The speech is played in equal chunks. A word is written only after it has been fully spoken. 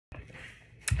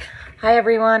Hi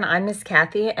everyone, I'm Miss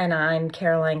Kathy and I'm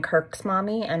Caroline Kirk's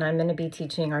mommy and I'm going to be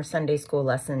teaching our Sunday school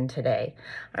lesson today.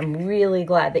 I'm really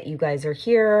glad that you guys are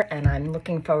here and I'm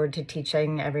looking forward to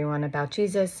teaching everyone about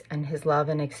Jesus and his love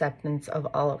and acceptance of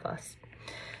all of us.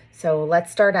 So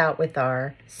let's start out with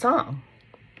our song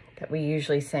that we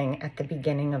usually sing at the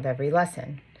beginning of every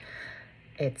lesson.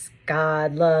 It's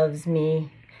God loves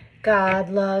me, God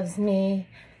loves me,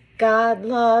 God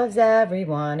loves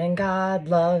everyone and God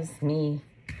loves me.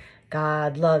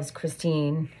 God loves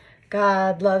Christine,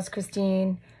 God loves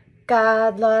Christine,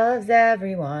 God loves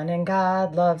everyone, and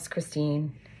God loves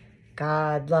Christine.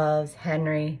 God loves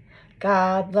Henry,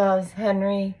 God loves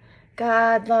Henry,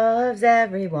 God loves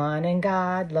everyone, and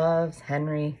God loves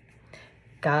Henry.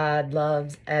 God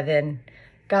loves Evan,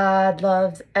 God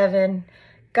loves Evan,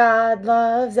 God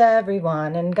loves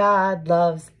everyone, and God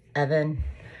loves Evan.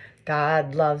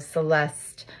 God loves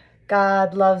Celeste,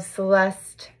 God loves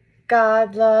Celeste,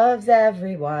 God loves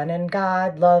everyone and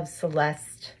God loves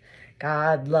Celeste.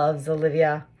 God loves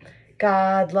Olivia.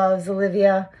 God loves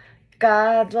Olivia.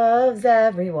 God loves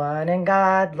everyone and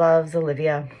God loves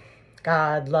Olivia.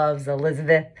 God loves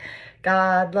Elizabeth.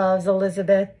 God loves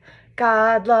Elizabeth.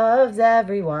 God loves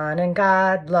everyone and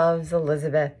God loves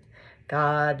Elizabeth.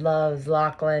 God loves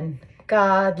Lachlan.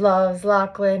 God loves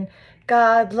Lachlan.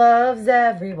 God loves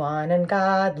everyone and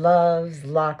God loves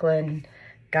Lachlan.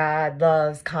 God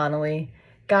loves Connolly,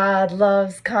 God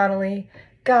loves Connolly,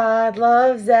 God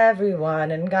loves everyone,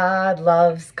 and God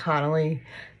loves Connolly.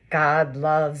 God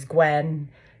loves Gwen,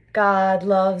 God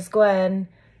loves Gwen,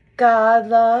 God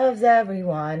loves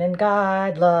everyone, and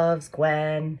God loves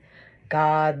Gwen.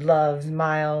 God loves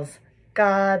Miles,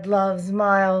 God loves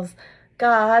Miles,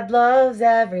 God loves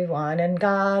everyone, and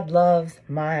God loves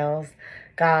Miles.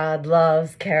 God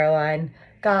loves Caroline,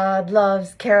 God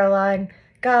loves Caroline,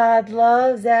 God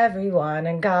loves everyone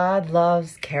and God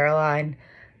loves Caroline.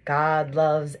 God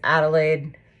loves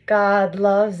Adelaide. God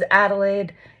loves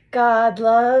Adelaide. God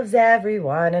loves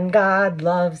everyone and God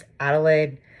loves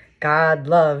Adelaide. God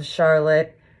loves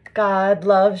Charlotte. God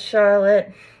loves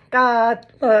Charlotte. God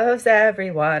loves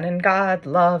everyone and God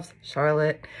loves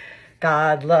Charlotte.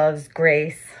 God loves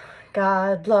Grace.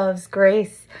 God loves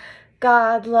Grace.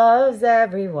 God loves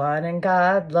everyone and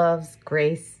God loves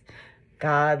Grace.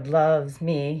 God loves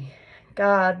me,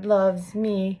 God loves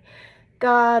me,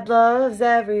 God loves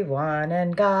everyone,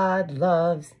 and God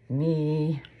loves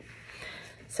me.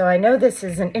 So I know this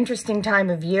is an interesting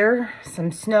time of year,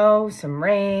 some snow, some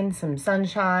rain, some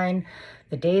sunshine.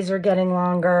 The days are getting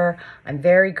longer. I'm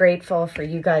very grateful for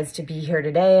you guys to be here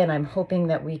today, and I'm hoping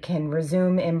that we can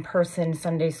resume in-person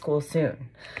Sunday school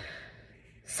soon.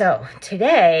 So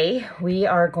today we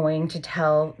are going to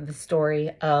tell the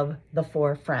story of the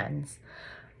four friends.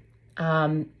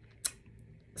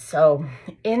 So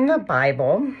in the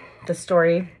Bible, the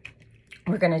story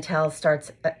we're going to tell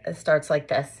starts like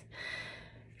this.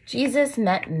 Jesus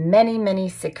met many, many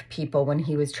sick people when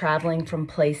he was traveling from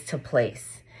place to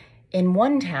place. In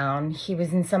one town, he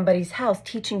was in somebody's house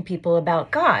teaching people about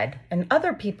God, and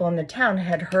other people in the town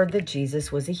had heard that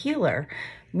Jesus was a healer,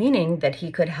 meaning that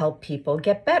he could help people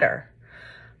get better.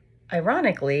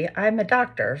 Ironically, I'm a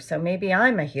doctor, so maybe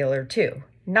I'm a healer too.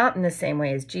 Not in the same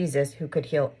way as Jesus, who could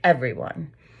heal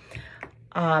everyone.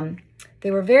 They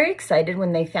were very excited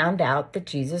when they found out that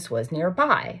Jesus was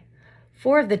nearby.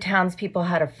 4 of the townspeople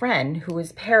had a friend who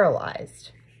was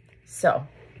paralyzed. So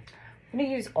I'm going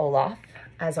to use Olaf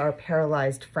as our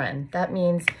paralyzed friend. That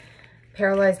means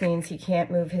paralyzed means he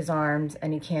can't move his arms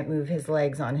and he can't move his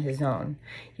legs on his own.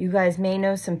 You guys may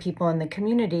know some people in the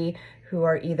community who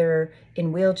are either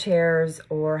in wheelchairs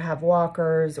or have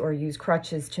walkers or use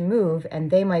crutches to move,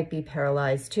 and they might be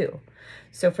paralyzed too.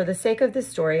 So for the sake of this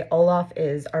story, Olaf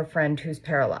is our friend who's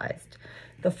paralyzed.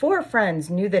 The 4 friends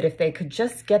knew that if they could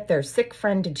just get their sick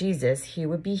friend to Jesus, he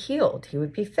would be healed, he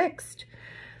would be fixed.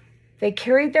 They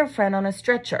carried their friend on a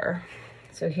stretcher.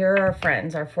 So here are our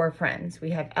friends, our 4 friends.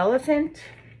 We have Elephant,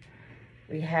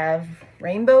 we have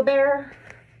Rainbow Bear,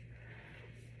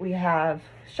 we have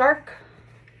Shark,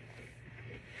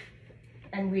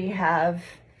 and we have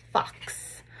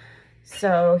Fox.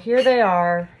 So here they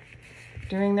are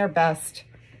doing their best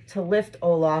to lift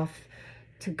Olaf,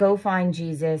 to go find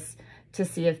Jesus, to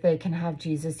see if they can have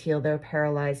Jesus heal their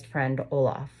paralyzed friend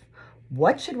Olaf.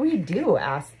 What should we do?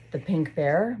 Asked the pink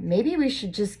bear. Maybe we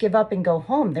should just give up and go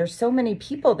home. There's so many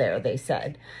people there, they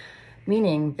said.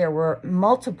 Meaning there were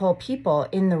multiple people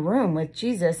in the room with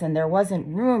Jesus and there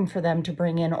wasn't room for them to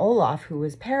bring in Olaf, who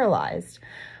was paralyzed.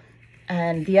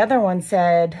 And the other one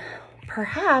said,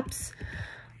 perhaps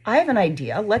I have an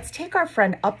idea. Let's take our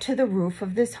friend up to the roof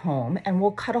of this home and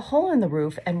we'll cut a hole in the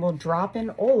roof and we'll drop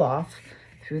in Olaf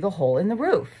through the hole in the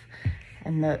roof.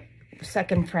 And the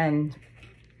second friend,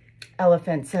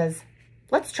 Elephant, says,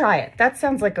 let's try it. That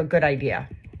sounds like a good idea.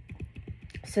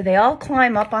 So they all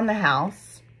climb up on the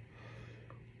house.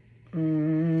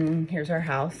 Here's our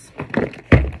house.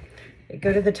 They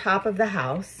go to the top of the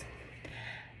house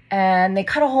and they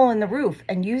cut a hole in the roof.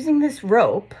 And using this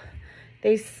rope,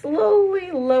 they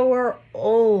slowly lower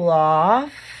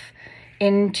Olaf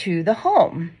into the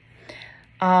home.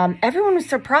 Everyone was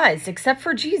surprised except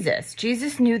for Jesus.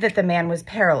 Jesus knew that the man was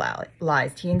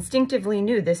paralyzed. He instinctively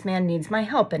knew this man needs my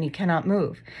help and he cannot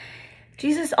move.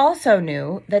 Jesus also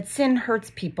knew that sin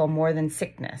hurts people more than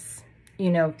sickness. You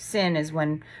know, sin is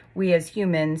when we as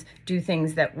humans do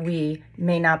things that we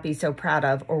may not be so proud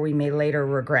of or we may later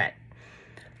regret.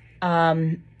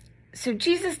 So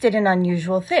Jesus did an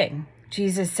unusual thing.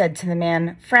 Jesus said to the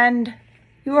man, friend,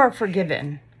 you are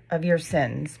forgiven of your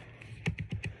sins.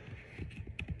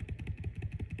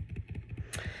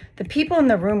 The people in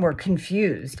the room were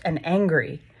confused and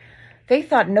angry. They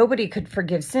thought nobody could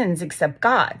forgive sins except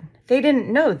God. They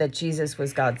didn't know that Jesus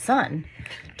was God's son.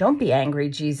 Don't be angry,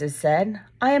 Jesus said.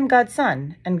 I am God's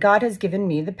son, and God has given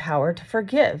me the power to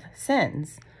forgive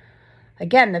sins.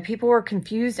 Again, the people were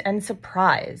confused and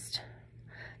surprised.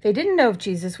 They didn't know if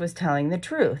Jesus was telling the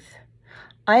truth.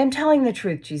 I am telling the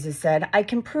truth, Jesus said. I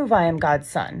can prove I am God's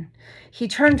son. He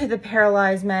turned to the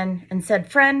paralyzed man and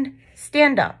said, friend,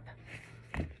 stand up.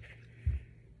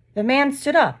 The man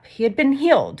stood up. He had been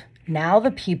healed. Now the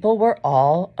people were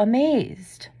all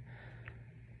amazed.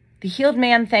 The healed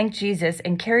man thanked Jesus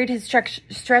and carried his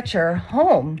stretcher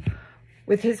home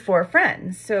with his 4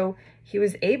 friends. So he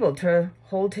was able to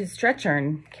hold his stretcher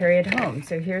and carry it home.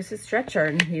 So here's his stretcher,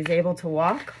 and he's able to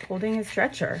walk holding his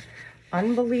stretcher.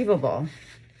 Unbelievable.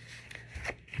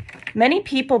 Many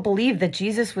people believed that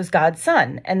Jesus was God's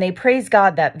son, and they praised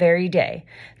God that very day.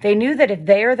 They knew that if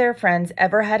they or their friends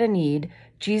ever had a need,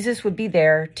 Jesus would be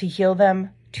there to heal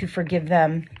them, to forgive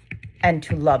them, and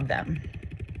to love them.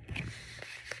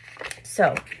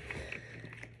 So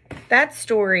that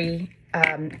story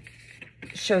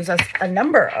shows us a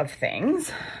number of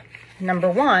things.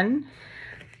 Number one,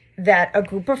 that a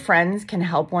group of friends can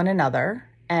help one another.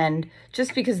 And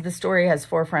just because the story has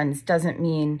 4 friends doesn't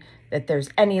mean that there's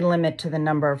any limit to the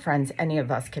number of friends any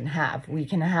of us can have. We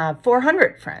can have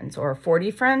 400 friends or 40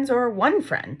 friends or 1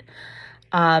 friend.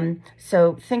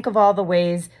 So think of all the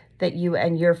ways that you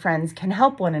and your friends can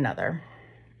help one another.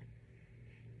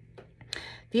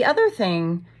 The other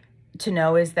thing to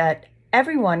know is that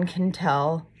everyone can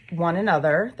tell one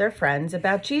another, their friends,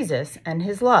 about Jesus and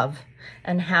his love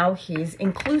and how he's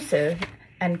inclusive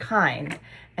and kind.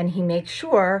 And he makes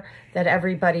sure that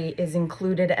everybody is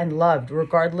included and loved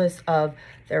regardless of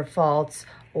their faults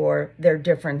or their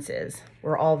differences.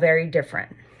 We're all very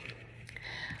different.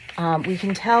 We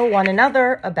can tell one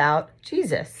another about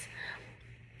Jesus.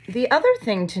 The other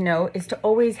thing to know is to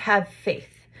always have faith.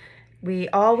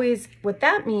 What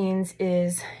that means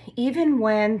is even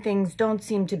when things don't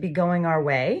seem to be going our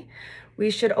way,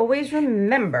 we should always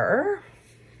remember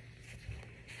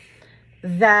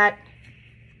that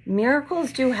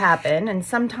miracles do happen, and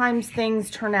sometimes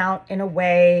things turn out in a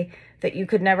way that you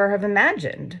could never have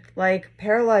imagined. Like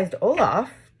paralyzed Olaf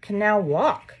can now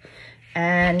walk,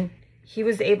 and he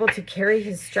was able to carry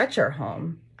his stretcher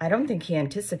home. I don't think he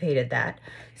anticipated that.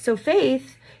 So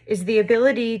faith is the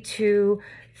ability to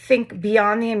think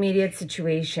beyond the immediate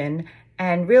situation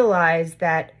and realize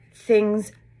that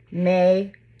things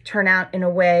may turn out in a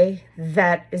way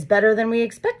that is better than we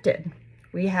expected.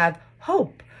 We have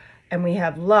hope and we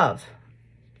have love.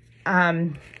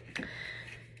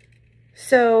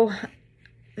 So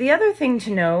the other thing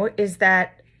to know is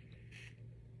that,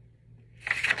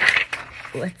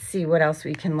 let's see what else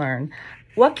we can learn.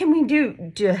 What can we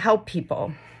do to help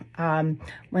people?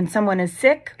 When someone is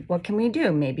sick, what can we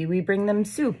do? Maybe we bring them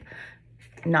soup,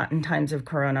 not in times of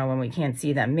Corona when we can't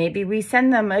see them. Maybe we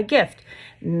send them a gift.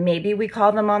 Maybe we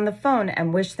call them on the phone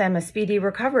and wish them a speedy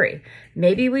recovery.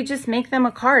 Maybe we just make them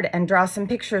a card and draw some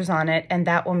pictures on it, and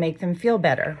that will make them feel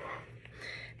better.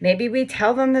 Maybe we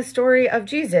tell them the story of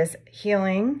Jesus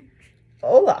healing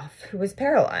Olaf, who was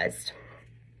paralyzed.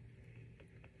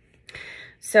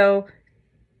 So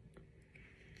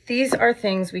these are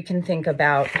things we can think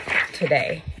about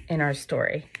today in our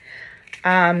story.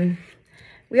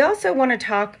 We also want to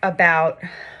talk about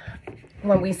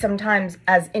when we sometimes,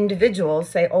 as individuals,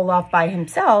 say Olaf by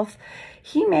himself,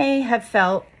 he may have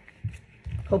felt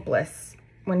hopeless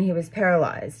when he was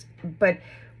paralyzed. But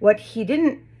what he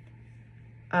didn't,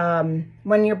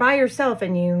 when you're by yourself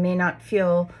and you may not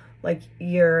feel like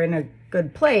you're in a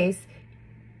good place,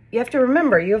 you have to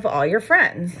remember you have all your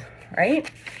friends, right?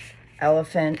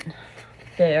 Elephant,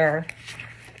 bear,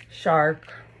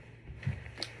 shark,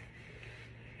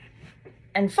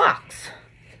 and fox.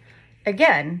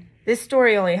 Again, this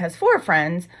story only has 4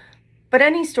 friends, but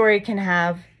any story can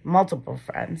have multiple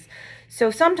friends.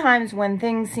 So sometimes when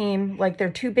things seem like they're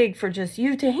too big for just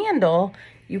you to handle,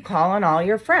 you call on all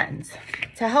your friends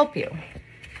to help you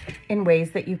in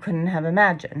ways that you couldn't have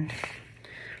imagined,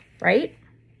 right?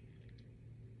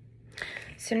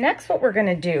 So next what we're going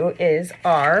to do is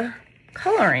our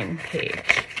coloring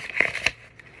page.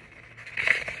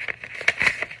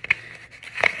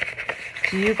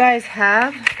 Do you guys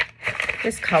have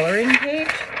this coloring page?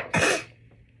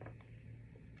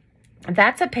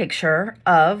 That's a picture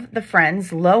of the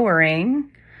friends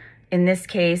lowering, in this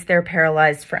case, their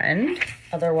paralyzed friend,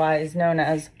 otherwise known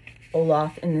as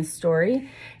Olaf in this story,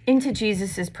 into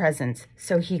Jesus's presence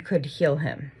so he could heal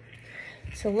him.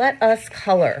 So let us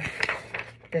color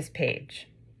this page.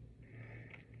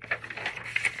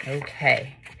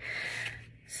 Okay.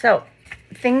 So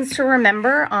things to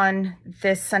remember on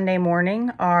this Sunday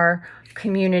morning are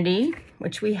community,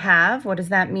 which we have. What does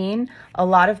that mean? A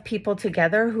lot of people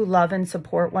together who love and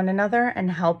support one another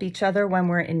and help each other when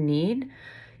we're in need.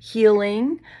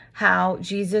 Healing, how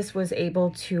Jesus was able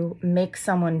to make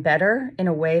someone better in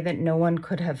a way that no one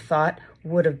could have thought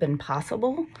would have been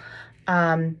possible.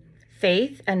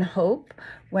 Faith and hope,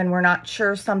 when we're not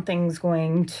sure something's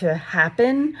going to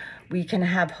happen, we can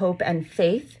have hope and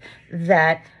faith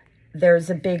that there's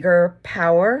a bigger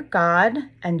power, God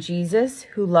and Jesus,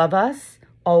 who love us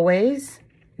always,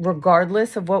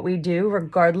 regardless of what we do,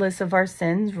 regardless of our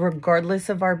sins, regardless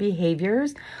of our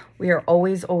behaviors. We are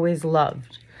always, always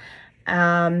loved.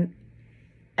 And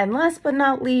last but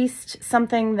not least,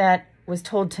 something that was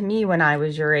told to me when I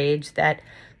was your age, that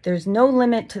there's no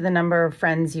limit to the number of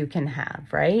friends you can have,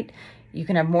 right? You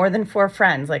can have more than 4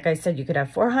 friends. Like I said, you could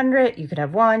have 400, you could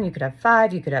have 1, you could have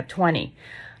 5, you could have 20.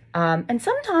 And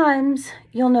sometimes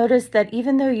you'll notice that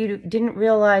even though you didn't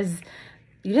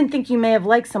think you may have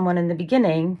liked someone in the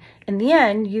beginning, in the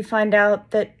end, you find out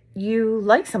that you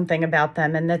like something about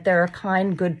them and that they're a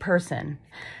kind, good person.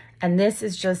 And this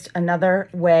is just another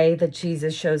way that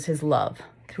Jesus shows his love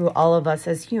through all of us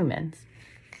as humans.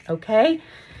 Okay?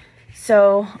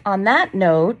 So on that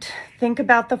note, think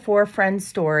about the 4 friends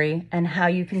story and how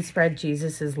you can spread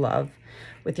Jesus's love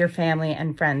with your family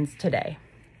and friends today.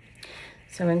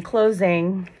 So in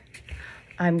closing,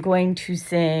 I'm going to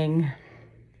sing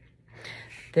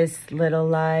 "This Little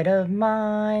Light of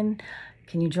Mine."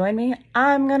 Can you join me?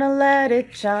 I'm gonna let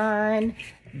it shine.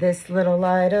 This little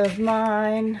light of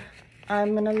mine,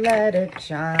 I'm gonna let it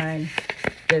shine.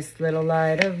 This little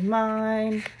light of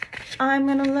mine, I'm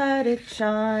gonna let it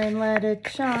shine, let it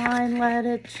shine, let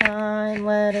it shine,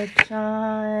 let it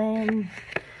shine.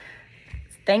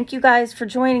 Thank you guys for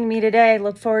joining me today.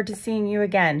 Look forward to seeing you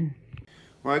again.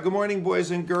 Well, good morning, boys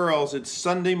and girls. It's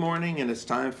Sunday morning and it's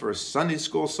time for Sunday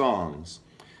school songs.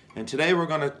 And today we're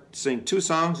going to sing 2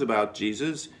 songs about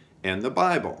Jesus and the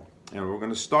Bible. And we're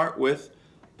going to start with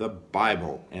the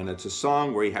Bible. And it's a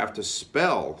song where you have to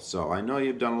spell. So I know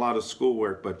you've done a lot of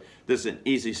schoolwork, but this is an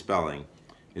easy spelling.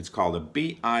 It's called a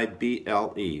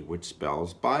B-I-B-L-E, which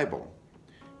spells Bible.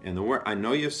 And the word, I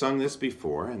know you've sung this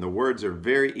before, and the words are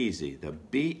very easy. The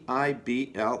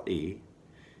B-I-B-L-E.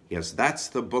 Yes, that's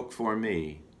the book for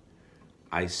me.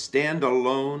 I stand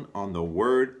alone on the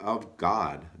Word of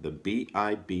God, the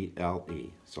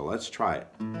B-I-B-L-E. So let's try it.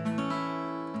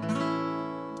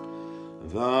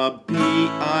 The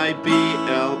B-I-B-L-E.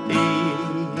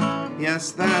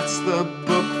 Yes, that's the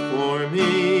book for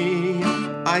me.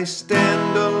 I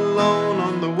stand alone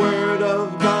on the Word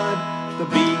of God, the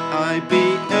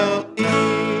B-I-B-L-E.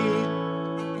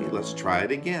 Okay, let's try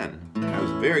it again. That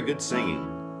was very good singing.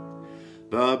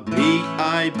 The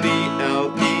B-I-B-L-E,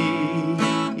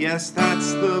 yes,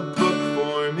 that's the book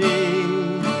for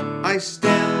me. I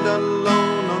stand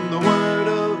alone on the Word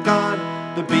of God,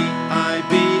 the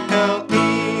B-I-B-L-E.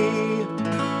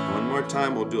 One more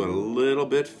time, we'll do it a little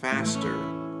bit faster.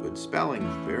 Good spelling,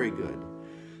 very good.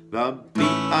 The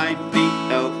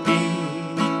B-I-B-L-E,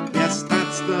 yes,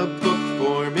 that's the book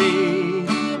for me.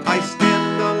 I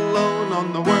stand alone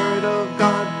on the Word of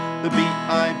God, the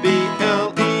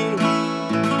B-I-B-L-E.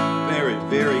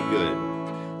 Very good.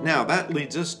 Now that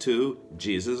leads us to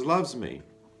Jesus Loves Me.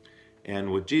 And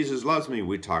with Jesus Loves Me,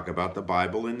 we talk about the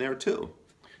Bible in there too.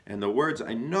 And the words,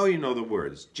 I know you know the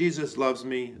words. Jesus loves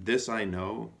me, this I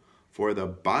know. For the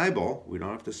Bible, we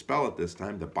don't have to spell it this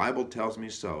time, the Bible tells me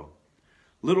so.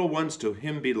 Little ones to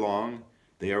him belong.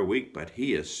 They are weak, but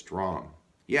he is strong.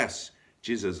 Yes,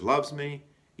 Jesus loves me.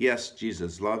 Yes,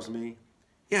 Jesus loves me.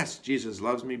 Yes, Jesus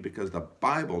loves me because the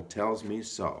Bible tells me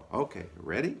so. Okay,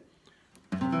 ready?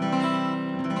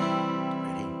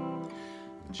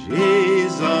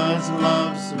 Jesus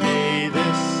loves me,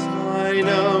 this I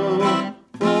know,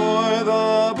 for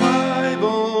the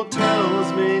Bible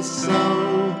tells me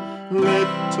so.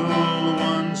 Little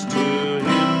ones to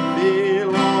him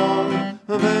belong.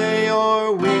 They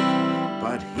are weak,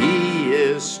 but he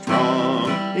is strong.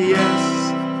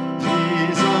 Yes,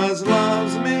 Jesus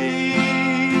loves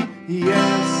me.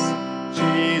 Yes,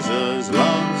 Jesus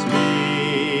loves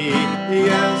me.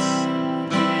 Yes,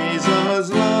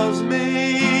 Jesus loves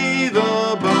me.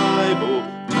 The Bible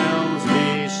tells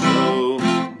me so.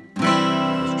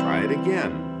 Let's try it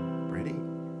again. Ready?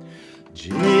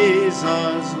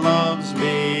 Jesus loves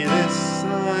me, this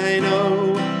I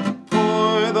know,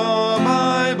 for the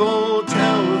Bible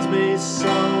tells me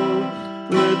so.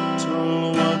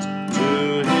 Little ones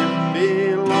to him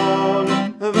belong.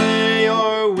 They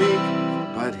are weak,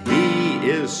 but he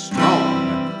is strong.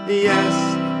 Yes,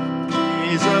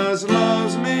 Jesus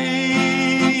loves me.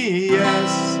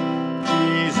 Yes,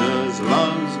 Jesus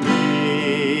loves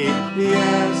me.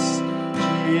 Yes,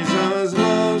 Jesus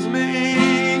loves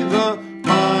me. The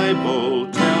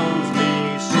Bible tells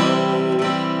me so.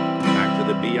 Back to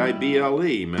the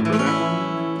B-I-B-L-E. Remember that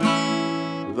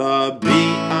one? The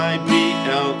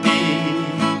B-I-B-L-E.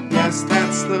 Yes,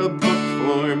 that's the book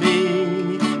for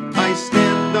me. I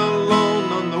stand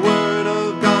alone on the Word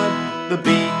of God. The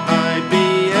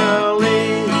B-I-B-L-E.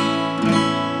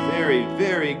 Very,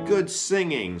 very good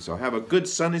singing. So have a good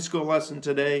Sunday school lesson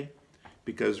today.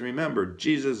 Because remember,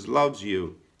 Jesus loves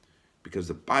you. Because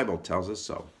the Bible tells us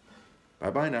so.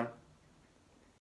 Bye-bye now.